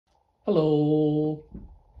Hello!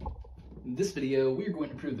 In this video, we are going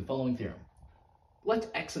to prove the following theorem.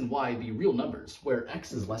 Let x and y be real numbers where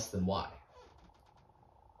x is less than y.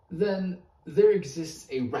 Then there exists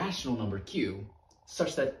a rational number q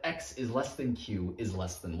such that x is less than q is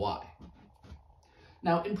less than y.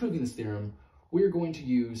 Now, in proving this theorem, we are going to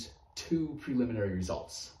use two preliminary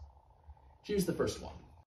results. Here's the first one.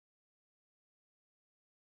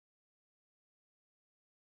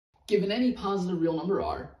 Given any positive real number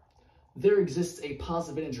r, there exists a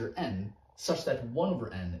positive integer n such that 1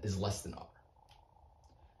 over n is less than r.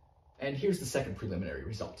 And here's the second preliminary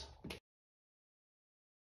result.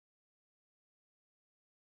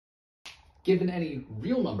 Given any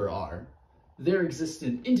real number r, there exists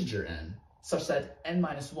an integer n such that n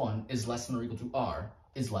minus 1 is less than or equal to r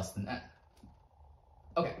is less than n.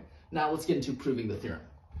 Okay, now let's get into proving the theorem.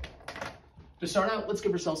 To start out, let's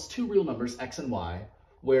give ourselves two real numbers, x and y,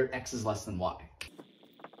 where x is less than y.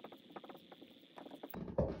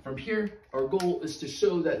 From here, our goal is to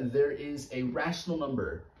show that there is a rational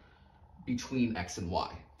number between x and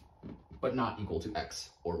y, but not equal to x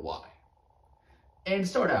or y. And to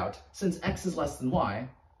start out, since x is less than y,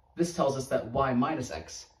 this tells us that y minus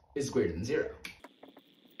x is greater than 0.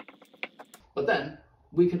 But then,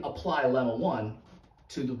 we can apply lemma 1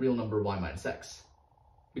 to the real number y minus x.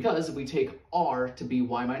 Because if we take r to be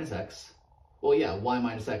y minus x, well yeah, y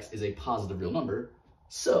minus x is a positive real number,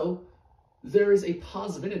 so there is a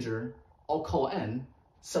positive integer I'll call n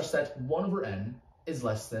such that 1 over n is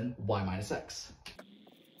less than y minus x.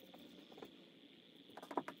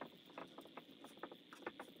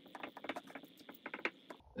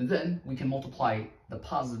 And then we can multiply the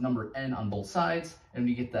positive number n on both sides, and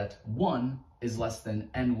we get that 1 is less than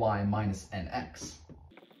ny minus nx.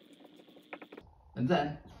 And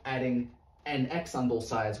then, adding nx on both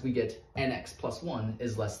sides, we get nx plus 1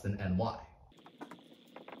 is less than ny.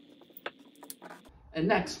 And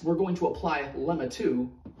next, we're going to apply lemma 2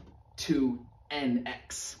 to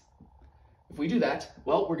nx. If we do that,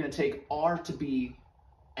 well, we're going to take r to be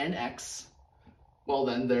nx. Well,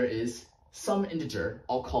 then there is some integer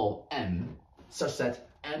I'll call m, such that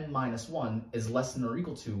m minus 1 is less than or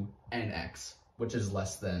equal to nx, which is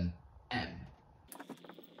less than m.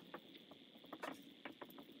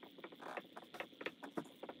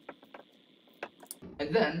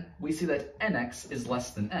 And then we see that nx is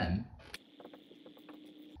less than m.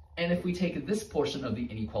 And if we take this portion of the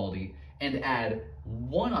inequality and add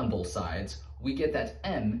 1 on both sides, we get that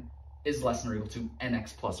m is less than or equal to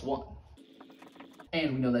nx plus 1.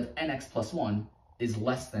 And we know that nx plus 1 is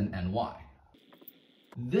less than ny.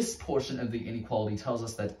 This portion of the inequality tells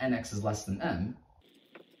us that nx is less than m.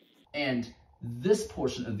 And this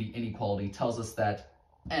portion of the inequality tells us that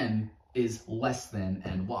m is less than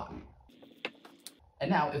ny.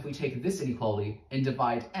 And now if we take this inequality and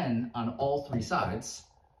divide n on all three sides,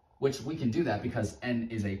 which we can do that because n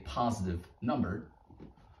is a positive number,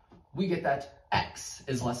 we get that x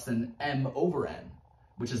is less than m over n,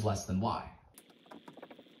 which is less than y.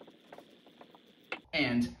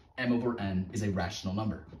 And m over n is a rational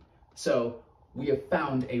number. So we have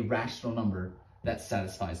found a rational number that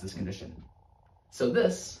satisfies this condition. So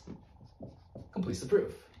this completes the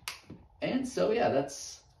proof. And so yeah,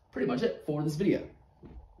 that's pretty much it for this video.